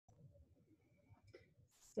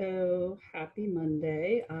So happy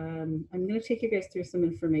Monday. I'm going to take you guys through some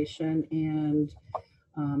information, and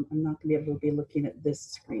I'm not going to be able to be looking at this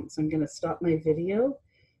screen. So I'm going to stop my video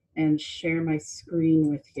and share my screen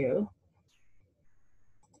with you.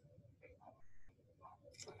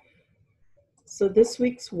 So this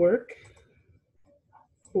week's work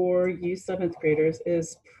for you 7th graders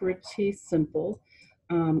is pretty simple.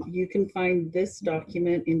 You can find this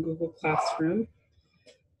document in Google Classroom.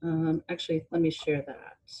 Actually, let me share that.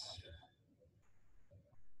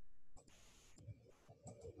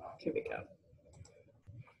 Here we go.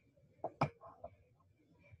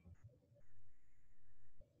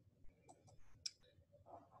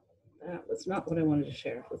 That was not what I wanted to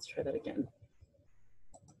share. Let's try that again.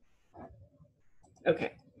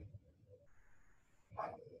 Okay.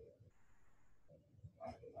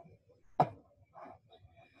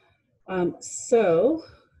 So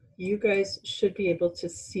you guys should be able to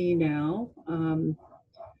see now.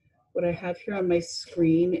 What I have here on my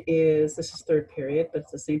screen is, this is 3rd period, but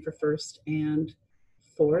it's the same for 1st and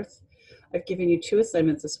 4th. I've given you 2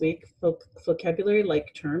 assignments this week, vocabulary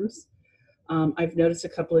like terms. I've noticed a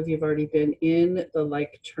couple of you have already been in the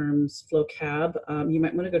like terms vocab. You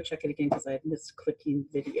might want to go check it again because I missed clicking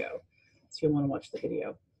video. So you'll want to watch the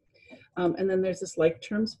video. And then there's this like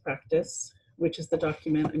terms practice, which is the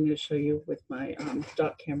document I'm going to show you with my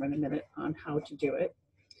dot camera in a minute on how to do it.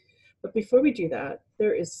 But before we do that,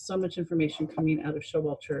 there is so much information coming out of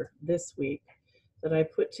Showalter this week that I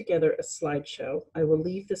put together a slideshow. I will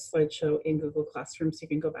leave this slideshow in Google Classroom so you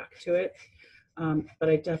can go back to it. But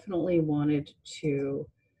I definitely wanted to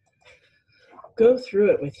go through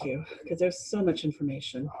it with you because there's so much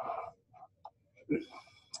information.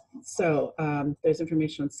 So there's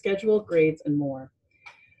information on schedule, grades, and more.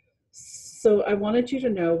 So I wanted you to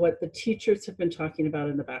know what the teachers have been talking about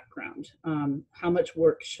in the background. How much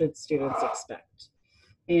work should students expect?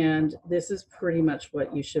 And this is pretty much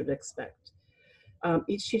what you should expect.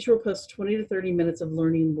 Each teacher will post 20 to 30 minutes of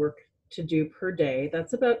learning work to do per day.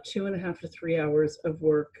 That's about 2.5 to 3 hours of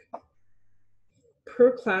work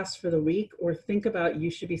per class for the week, or think about you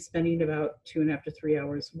should be spending about 2.5 to 3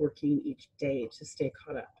 hours working each day to stay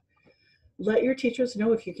caught up. Let your teachers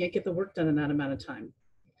know if you can't get the work done in that amount of time.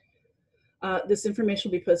 This information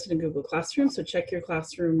will be posted in Google Classroom, so check your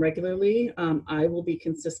classroom regularly. I will be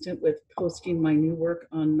consistent with posting my new work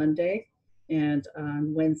on Monday, and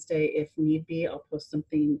on Wednesday, if need be, I'll post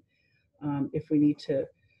something if we need to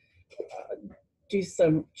do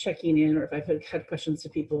some checking in, or if I've had questions to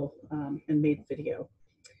people and made video.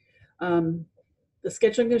 The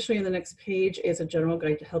schedule I'm going to show you on the next page is a general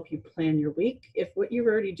guide to help you plan your week. If what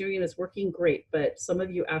you're already doing is working, great, but some of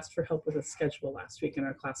you asked for help with a schedule last week in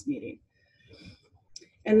our class meeting.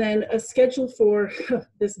 And then a schedule for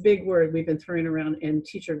this big word we've been throwing around in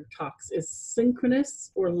teacher talks is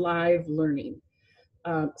synchronous or live learning.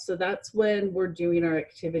 So that's when we're doing our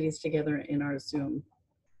activities together in our Zoom.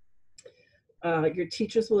 Your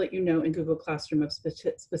teachers will let you know in Google Classroom of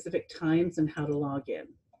specific times and how to log in.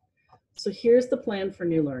 So here's the plan for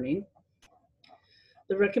new learning.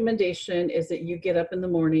 The recommendation is that you get up in the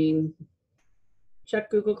morning,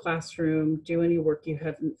 check Google Classroom, do any work you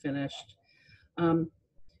haven't finished.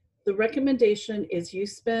 The recommendation is you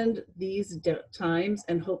spend these times,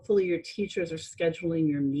 and hopefully your teachers are scheduling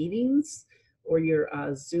your meetings or your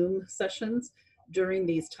Zoom sessions during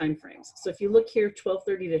these time frames. So if you look here,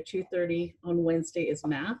 12:30 to 2:30 on Wednesday is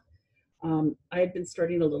math. I had been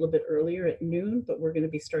starting a little bit earlier at noon, but we're going to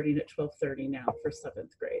be starting at 12:30 now for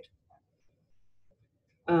 7th grade.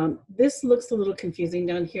 This looks a little confusing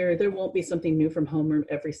down here. There won't be something new from homeroom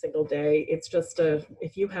every single day. It's just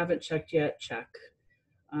if you haven't checked yet, check.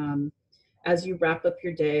 As you wrap up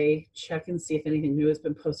your day, check and see if anything new has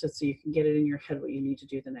been posted so you can get it in your head what you need to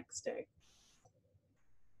do the next day.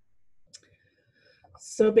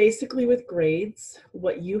 So basically with grades,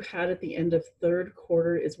 what you had at the end of 3rd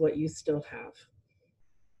quarter is what you still have.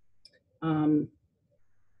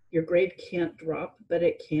 Your grade can't drop, but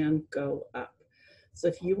it can go up. So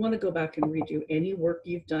if you want to go back and redo any work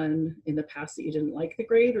you've done in the past that you didn't like the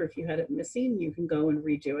grade, or if you had it missing, you can go and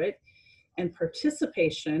redo it. And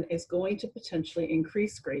participation is going to potentially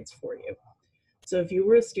increase grades for you. So if you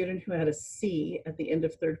were a student who had a C at the end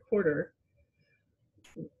of 3rd quarter,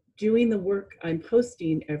 doing the work I'm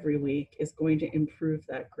posting every week is going to improve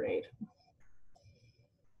that grade.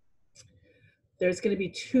 There's going to be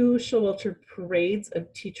 2 Showalter parades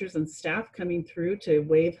of teachers and staff coming through to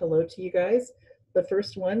wave hello to you guys. The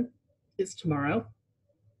first one is tomorrow,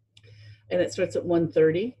 and it starts at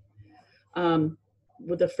 1:30.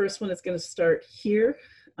 The first one is going to start here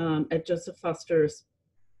at Joseph Foster's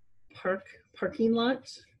parking lot,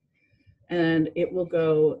 and it will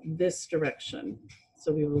go this direction.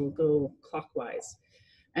 So we will go clockwise.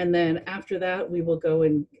 And then after that, we will go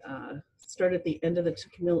and start at the end of the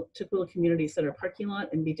Tukwila Community Center parking lot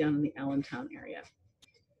and be down in the Allentown area.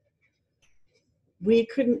 We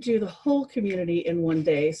couldn't do the whole community in one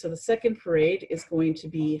day, so the second parade is going to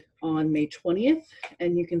be on May 20th,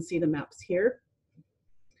 and you can see the maps here.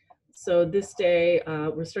 So this day,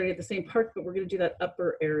 we're starting at the same park, but we're going to do that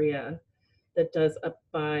upper area that does up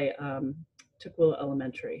by Tukwila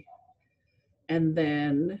Elementary. And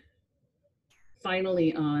then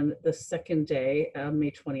finally on the second day,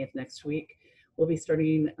 May 20th next week, we'll be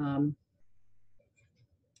starting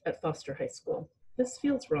at Foster High School. This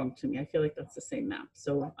feels wrong to me. I feel like that's the same map.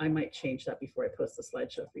 So I might change that before I post the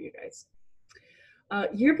slideshow for you guys.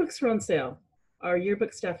 Yearbooks are on sale. Our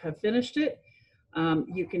yearbook staff have finished it.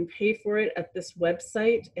 You can pay for it at this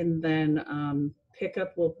website, and then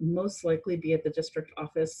pickup will most likely be at the district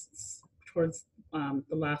office towards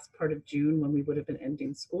the last part of June when we would have been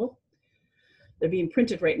ending school. They're being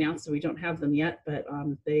printed right now, so we don't have them yet, but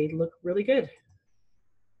they look really good.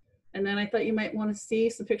 And then I thought you might want to see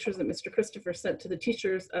some pictures that Mr. Christopher sent to the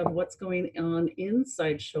teachers of what's going on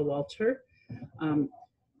inside Showalter.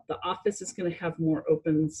 The office is going to have more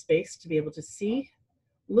open space to be able to see.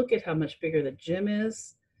 Look at how much bigger the gym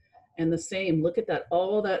is. And the same, look at that,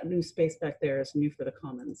 all that new space back there is new for the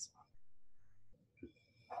Commons.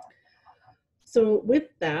 So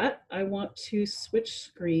with that, I want to switch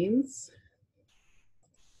screens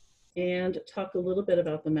and talk a little bit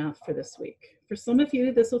about the math for this week. For some of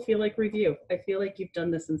you, this will feel like review. I feel like you've done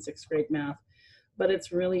this in 6th grade math, but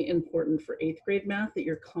it's really important for 8th grade math that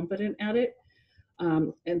you're competent at it.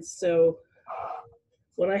 And so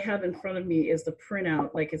what I have in front of me is the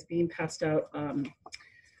printout, like it's being passed out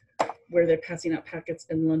where they're passing out packets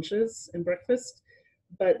and lunches and breakfast,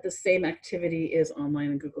 but the same activity is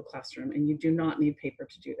online in Google Classroom, and you do not need paper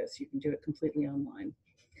to do this. You can do it completely online.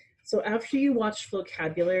 So after you watch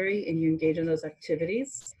vocabulary and you engage in those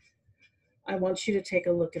activities, I want you to take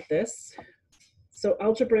a look at this. So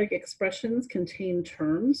algebraic expressions contain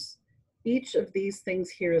terms. Each of these things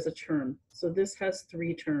here is a term. So this has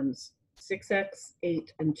 3 terms, 6x,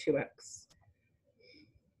 8, and 2x.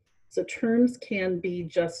 So terms can be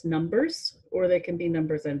just numbers, or they can be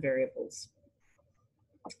numbers and variables.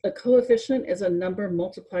 A coefficient is a number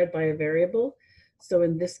multiplied by a variable. So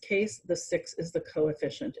in this case, the 6 is the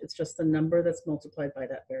coefficient. It's just the number that's multiplied by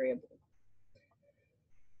that variable.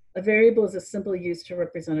 A variable is a symbol used to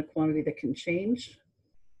represent a quantity that can change.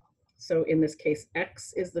 So in this case,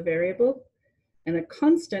 x is the variable, and a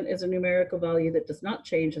constant is a numerical value that does not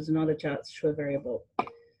change, is not attached to a variable.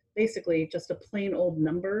 Basically, just a plain old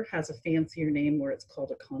number has a fancier name where it's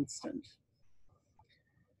called a constant.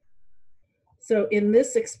 So in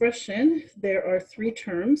this expression, there are 3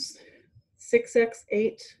 terms, 6x,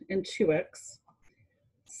 8, and 2x.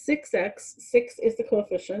 6x, 6 is the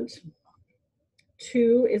coefficient,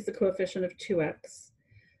 2 is the coefficient of 2x,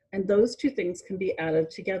 and those 2 things can be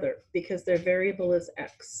added together because their variable is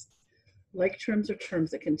x. Like terms are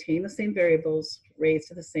terms that contain the same variables raised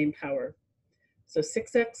to the same power. So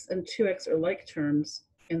 6x and 2x are like terms,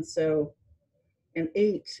 and so an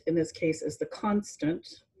 8 in this case is the constant,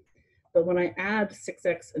 but when I add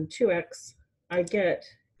 6x and 2x, I get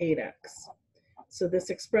 8x. So this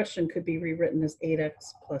expression could be rewritten as 8x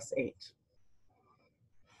plus 8.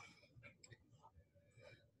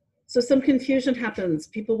 So some confusion happens.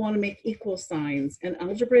 People want to make equal signs, and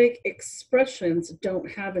algebraic expressions don't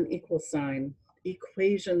have an equal sign.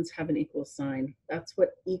 Equations have an equal sign. That's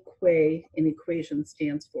what equa in equation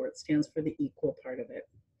stands for. It stands for the equal part of it.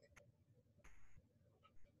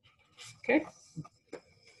 Okay.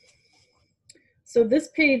 So this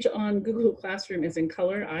page on Google Classroom is in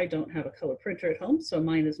color. I don't have a color printer at home, so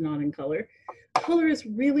mine is not in color. Color is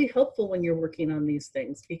really helpful when you're working on these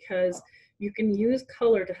things because you can use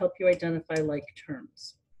color to help you identify like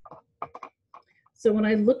terms. So when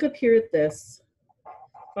I look up here at this,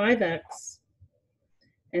 5x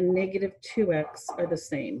and negative 2x are the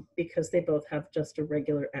same because they both have just a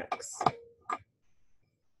regular x.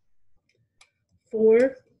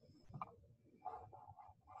 4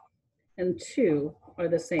 and 2 are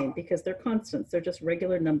the same because they're constants. They're just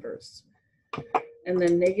regular numbers. And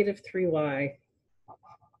then negative 3y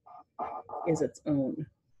is its own.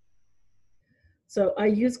 So I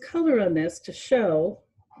use color on this to show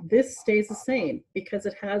this stays the same because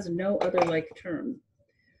it has no other like term.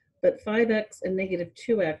 But 5x and negative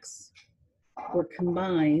 2x were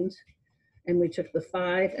combined, and we took the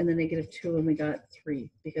 5 and the negative 2 and we got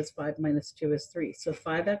 3 because 5 minus 2 is 3. So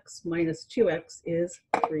 5x minus 2x is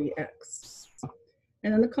 3x.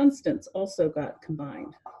 And then the constants also got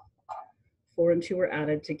combined. 4 and 2 were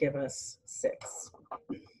added to give us 6.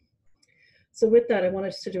 So with that, I want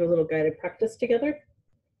us to do a little guided practice together.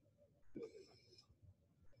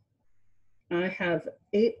 I have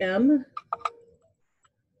 8m,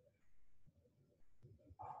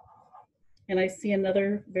 and I see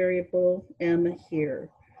another variable m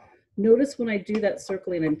here. Notice when I do that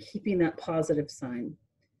circling, I'm keeping that positive sign.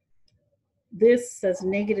 This says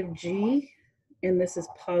negative g, and this is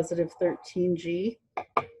positive 13g,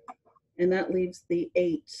 and that leaves the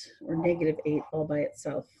 8, or negative 8, all by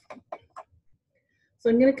itself. So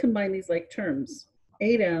I'm going to combine these like terms,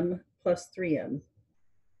 8m plus 3m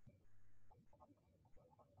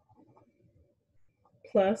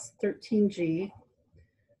plus 13g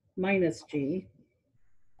minus g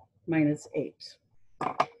minus 8.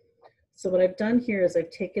 So what I've done here is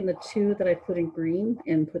I've taken the 2 that I put in green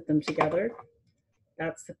and put them together.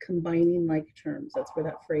 That's the combining like terms. That's where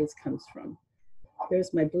that phrase comes from.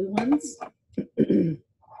 There's my blue ones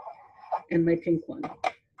and my pink one.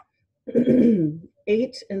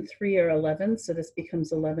 8 and 3 are 11, so this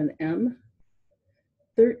becomes 11m.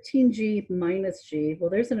 13g minus g, well,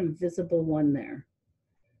 there's an invisible 1 there.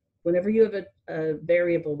 Whenever you have a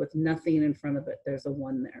variable with nothing in front of it, there's a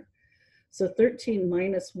 1 there. So 13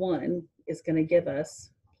 minus 1 is going to give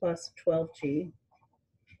us plus 12g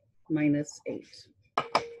minus 8.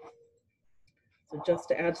 So just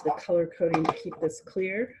to add to the color coding to keep this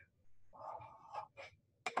clear,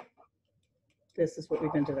 this is what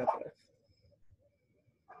we've ended up with.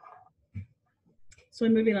 So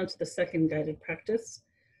I'm moving on to the second guided practice.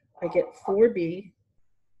 I get 4b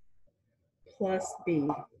plus b.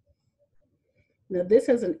 Now this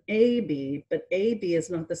has an AB, but AB is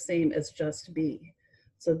not the same as just B.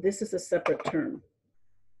 So this is a separate term.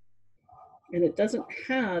 And it doesn't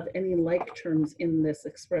have any like terms in this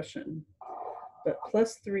expression, but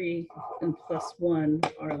plus 3 and plus 1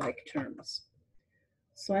 are like terms.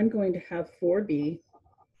 So I'm going to have 4b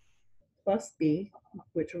plus b,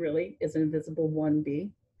 which really is an invisible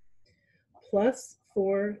 1b, plus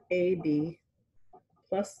 4ab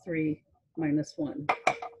plus 3 minus 1.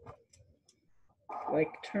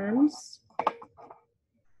 Like terms,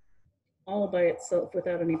 all by itself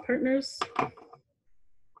without any partners,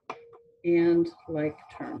 and like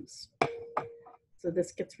terms. So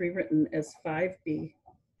this gets rewritten as 5b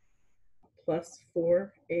plus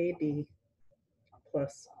 4ab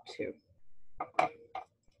plus 2.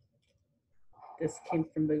 This came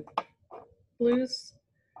from the blues.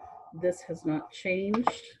 This has not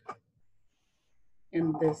changed.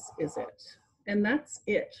 And this is it. And that's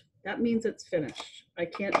it. That means it's finished. I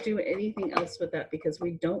can't do anything else with that because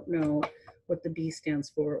we don't know what the B stands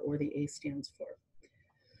for or the A stands for.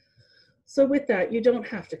 So with that, you don't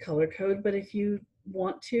have to color code, but if you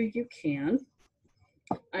want to, you can.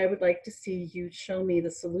 I would like to see you show me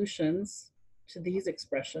the solutions to these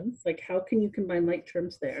expressions, like how can you combine like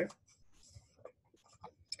terms there?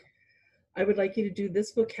 I would like you to do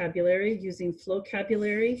this vocabulary using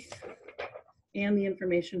Flocabulary and the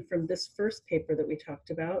information from this first paper that we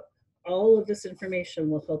talked about. All of this information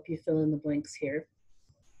will help you fill in the blanks here.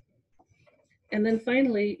 And then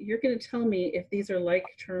finally, you're going to tell me if these are like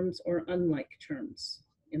terms or unlike terms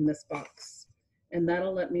in this box. And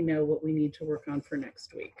that'll let me know what we need to work on for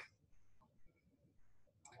next week.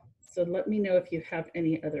 So let me know if you have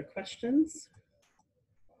any other questions.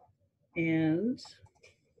 And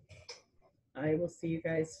I will see you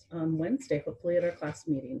guys on Wednesday, hopefully at our class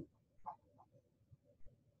meeting.